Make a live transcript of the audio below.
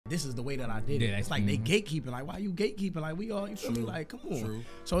this is the way that I did it. It's like they gatekeeping. Like, why you gatekeeping? Like, we all, you feel me? Like, come on. True.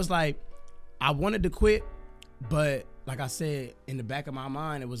 So it's like, I wanted to quit, but like I said, in the back of my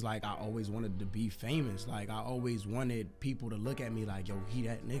mind, it was like I always wanted to be famous. Like, I always wanted people to look at me like, yo, he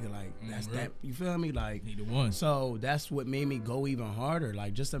that nigga. Like, that's that. You feel me? Like, he the one. So that's what made me go even harder.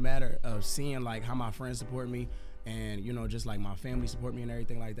 Like, just a matter of seeing like how my friends support me. And, you know, just like my family support me and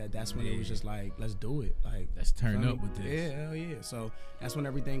everything like that. That's when it was just like, let's do it. Like, let's turn up with this. Yeah, hell yeah. So that's when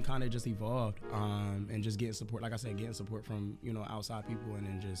everything kind of just evolved. And just getting support, like I said, getting support from, you know, outside people, and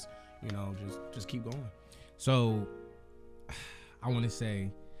then just, you know, just keep going. So I want to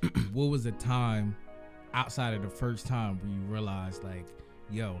say, what was the time outside of the first time where you realized, like,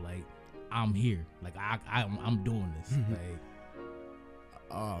 yo, like, I'm here. Like, I'm doing this. Like,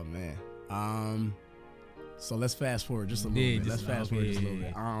 oh, man. So let's fast forward just a little bit. Let's fast forward just a little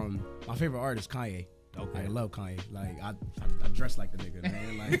bit. My favorite artist, Kanye. Okay. I love Kanye. Like, I dress like the nigga,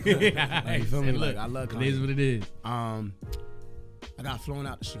 man. Like, like, you feel me? Like, I love Kanye. It is what it is. I got flown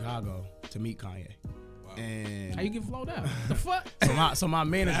out to Chicago to meet Kanye. Wow. And how you get flown out? The fuck? So my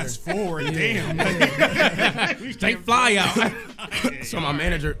manager. Fast forward, damn. Straight fly out. So my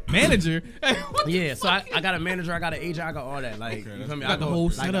manager. Yeah. So I got a manager. I got an agent. I got all that. Like, you feel me? I got the whole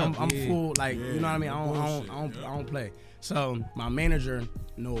setup. I'm full. Like, you know what I mean? I don't play. So my manager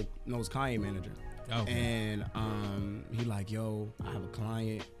knows Kanye manager. Okay. And he like, yo, I have a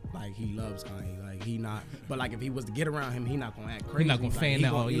client. Like, he loves Kanye. Like, he not. But like, if he was to get around him, he not gonna act crazy. He not gonna fan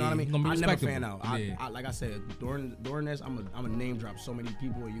out. You know what I mean? I never fan out. Yeah. I like I said, during this, I'm a name drop so many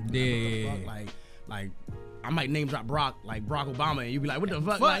people. And you be like, what the fuck? Like I might name drop Barack Obama, and you be like, what the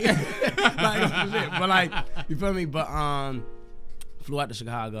fuck? Like, like, but like, you feel me? But flew out to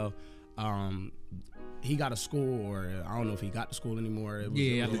Chicago. He got a school, or I don't know if he got the school anymore. It was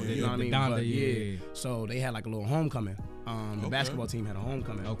you know what I mean? But, yeah. So they had like a little homecoming. The basketball team had a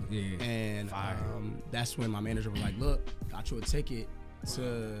homecoming. And that's when my manager was like, look, got you a ticket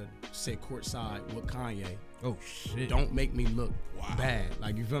to sit courtside with Kanye. Oh shit! Don't make me look bad.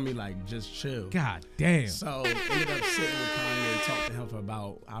 Like, you feel me? Like, just chill. God damn. So ended up sitting with Kanye, talked to him for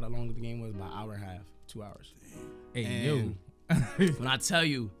about, how long the game was? About an hour and a half, 2 hours. Hey, and when I tell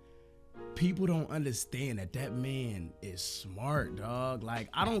you, people don't understand that man is smart, dog. Like,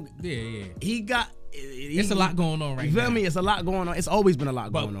 I don't. Yeah. It's a lot going on right now. You feel me? It's a lot going on. It's always been a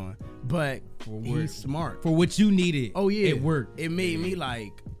lot going on. But he's smart. For what you needed. Oh yeah, it worked. It made me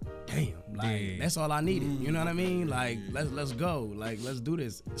like, damn. Like, that's all I needed. You know what I mean? Like, let's go. Like, let's do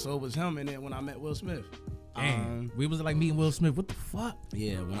this. So it was him, and then when I met Will Smith. We was like meeting Will Smith. What the fuck?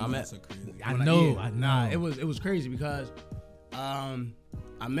 Yeah, when I met. So crazy. I know. Nah, it was crazy because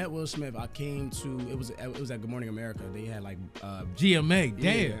I met Will Smith. I came to it was at Good Morning America. They had like GMA.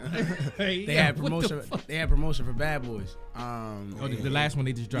 Damn. Yeah. They had promotion. They had promotion for Bad Boys. The last one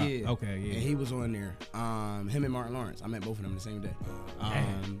they just dropped. Yeah. Okay, yeah. And he was on there. Him and Martin Lawrence. I met both of them the same day.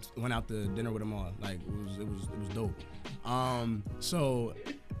 Went out to dinner with them all. Like, it was dope. So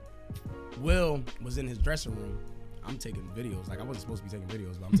Will was in his dressing room. I'm taking videos. Like, I wasn't supposed to be taking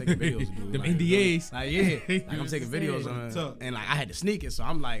videos, but I'm taking videos. Dude. Them like, NDAs. Like, yeah. Like, I'm taking videos on, and like I had to sneak it. So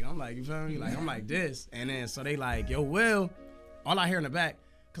I'm like, you feel me? Like, I'm like this, and then so they like, yo, Will. All I hear in the back,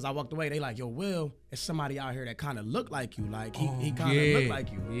 cause I walked away. They like, yo, Will, it's somebody out here that kind of look like you. Like, he kind of look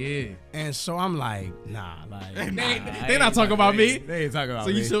like you. Yeah. And so I'm like, nah, like they not talking about me. They ain't talking about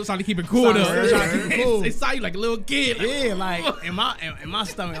me. me. So you trying to keep it cool though. Cool. They saw you like a little kid. Yeah, like in my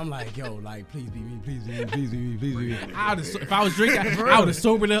stomach, I'm like, yo, like please be me, please be me, please be me, please be me. If I was drinking, I would have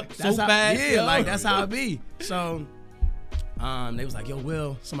sobered up so fast. Yeah, like that's how it be. So they was like, yo,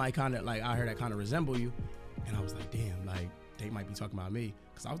 Will, somebody kind of like out here that kind of resemble you, and I was like, damn, like they might be talking about me.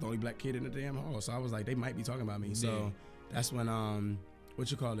 Cause I was the only black kid in the damn hall, so I was like, they might be talking about me. So that's when what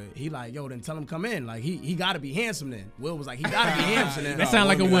you call it? He like, yo, then tell him come in. Like he gotta be handsome then. Will was like, he gotta be handsome then. That sound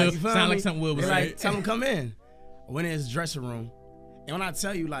like a Will. Like, sound like something Will was like, tell him come in. I went in his dressing room, and when I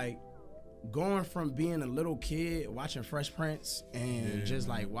tell you, like, going from being a little kid watching Fresh Prince and just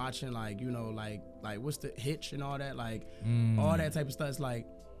like watching like, you know, like what's the Hitch and all that, like all that type of stuff. It's like,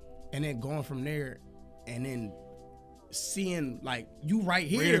 and then going from there, and then seeing like you right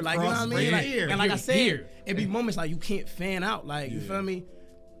here, like, you know what I mean? Like, and like I said, it be moments like you can't fan out, like, you feel me?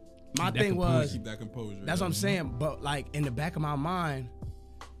 My thing was, keep that composure. That's what I'm saying. But like in the back of my mind,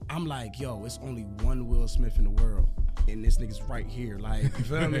 I'm like, yo, it's only one Will Smith in the world, and this nigga's right here. Like, you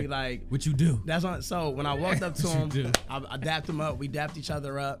feel me? Like, what you do? That's on. So when I walked up to him, I dapped him up. We dapped each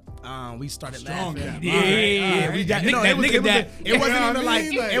other up. We started laughing. Yeah. It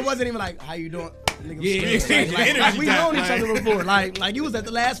wasn't even like how you doing. Like we known each other before. Like you was at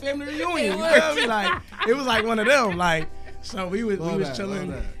the last family reunion. You feel me? Like, it was like one of them. Like, So we was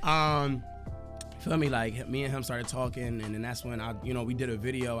chilling. Feel me? Like me and him started talking, and then that's when we did a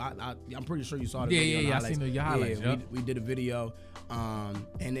video. I'm pretty sure you saw the video. Yeah, I seen your highlights. Yeah, we did a video.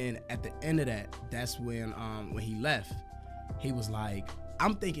 And then at the end of that, that's when he left, he was like,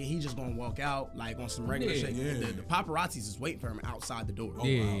 I'm thinking he just gonna walk out like on some regular shit. Yeah. The paparazzi's is waiting for him outside the door. Oh,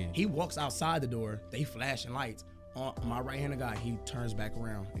 wow. He walks outside the door. They flashing lights. On my right-handed guy, he turns back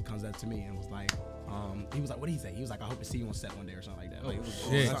around and comes up to me and was like, he was like, what did he say? He was like, I hope to see you on set one day or something like that. Like,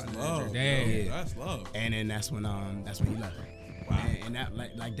 That's love. Damn. That's love. And then that's when he left. Wow. And that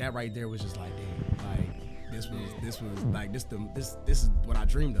like that right there was just like, damn, like this was like this is what I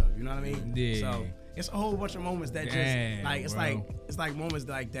dreamed of. You know what I mean? Yeah. So it's a whole bunch of moments that just like it's like moments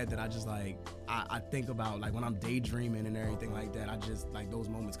like that I just like I think about, like when I'm daydreaming and everything like that. I just like those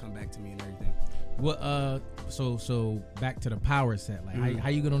moments come back to me and everything. What so back to the Power set. Like how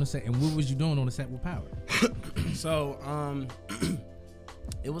you get on the set, and what was you doing on the set with Power? So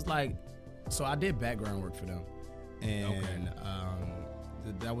it was like, so I did background work for them, and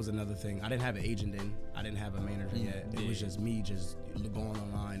that was another thing. I didn't have an agent then. I didn't have a manager yet. It was just me just going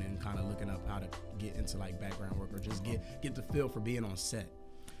online and kind of looking up how to get into like background work or just get the feel for being on set.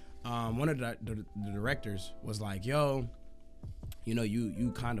 One of the directors was like, yo,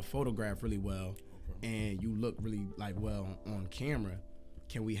 you kind of photograph really well, and you look really like well on camera.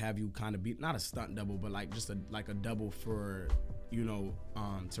 Can we have you kind of be not a stunt double, but like just a double for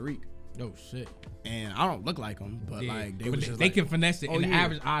Tariq? Oh shit! And I don't look like him, but like they can finesse it, and the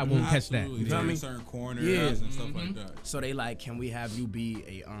average eye won't catch that. You feel me? Certain corners and stuff like that. So they like, can we have you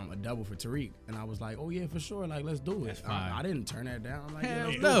be a double for Tariq? And I was like, oh yeah, for sure. Like, let's do it. That's fine. I didn't turn that down. I'm like,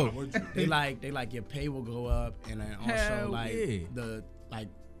 hell yeah, no. They like your pay will go up, and then also the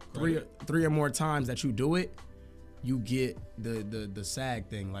three or more times that you do it, you get the SAG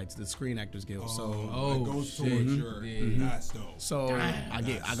thing, like the Screen Actors Guild. It goes towards your that's dope. So I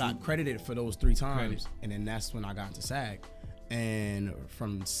got credited for those 3 times, and then that's when I got into SAG. And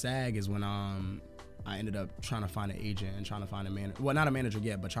from SAG is when I ended up trying to find an agent and trying to find a manager. Well, not a manager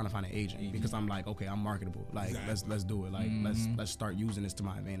yet, but trying to find an agent because I'm like, okay, I'm marketable. Like let's do it. Like let's start using this to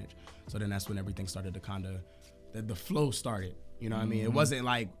my advantage. So then that's when everything started to kind of the flow started. You know what I mean? It wasn't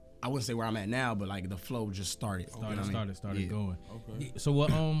like, I wouldn't say where I'm at now, but like the flow just started. Started going. Okay. Yeah,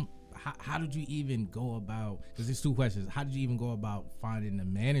 so how did you even go about? Because there's 2 questions. How did you even go about finding the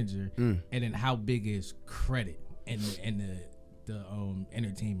manager, and then how big is credit in the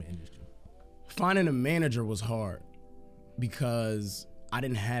entertainment industry? Finding a manager was hard because I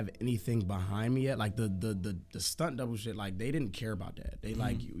didn't have anything behind me yet. Like the stunt double shit, like they didn't care about that. They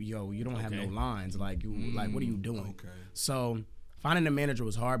like, yo, you don't have no lines. Like like what are you doing? Okay. So finding a manager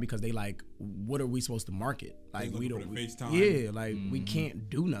was hard because they like, what are we supposed to market? Like we don't. Yeah, like we can't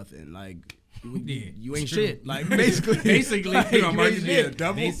do nothing. Like you ain't shit. Like basically, like, you a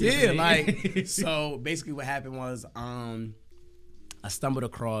double. Yeah, like so basically what happened was I stumbled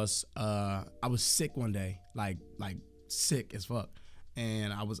across I was sick one day, like sick as fuck,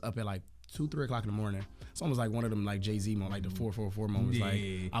 and I was up at like 2-3 o'clock in the morning. It's almost like one of them like Jay-Z moments, like the 444 moments. Yeah.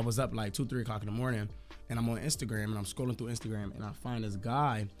 Like I was up like 2-3 o'clock in the morning, and I'm on Instagram, and I'm scrolling through Instagram, and I find this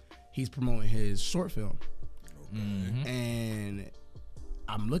guy, he's promoting his short film. And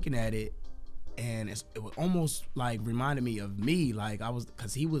I'm looking at it, and it was almost like reminded me of me, like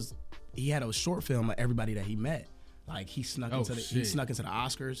cause he had a short film of everybody that he met. Like he snuck into the Oscars. He snuck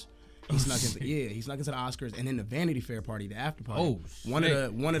into the Oscars, and then the Vanity Fair party, the after party. One of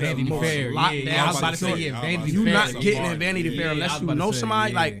the most locked down. I was about to say Vanity Fair. You not getting in in Vanity Fair unless you know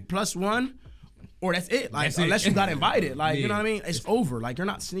somebody like +1, or that's it. Like unless you got invited, like you know what I mean. It's over. Like you're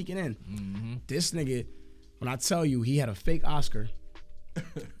not sneaking in. This nigga, when I tell you, he had a fake Oscar,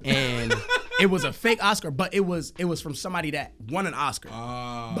 and it was a fake Oscar, but it was from somebody that won an Oscar,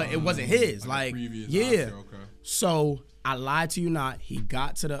 but it wasn't his. Like Oscar, okay. So I lied to you not. He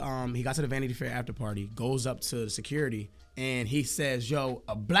got to the Vanity Fair after party, goes up to the security, and he says, "Yo,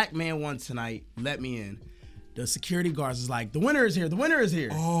 a black man won tonight. Let me in." The security guards is like, "The winner is here. The winner is here."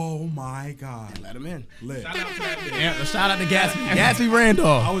 Oh my God! Let him in. Lit. Shout out to that bitch. Shout out to Gatsby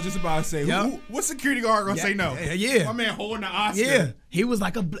Randolph. I was just about to say, what security guard gonna say no? Yeah, my man holding the Oscar. Yeah, he was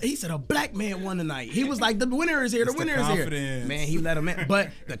like he said a black man won tonight. He was like, "The winner is here. The winner is here." Man, he let him in, but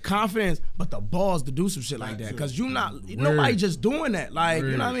the confidence, but the balls to do some shit like that, because nobody just doing that. Like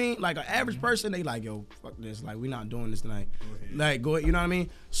you know what I mean? Like an average person, they like, "Yo, fuck this. Like we not doing this tonight." Like go, you know what I mean?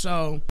 So.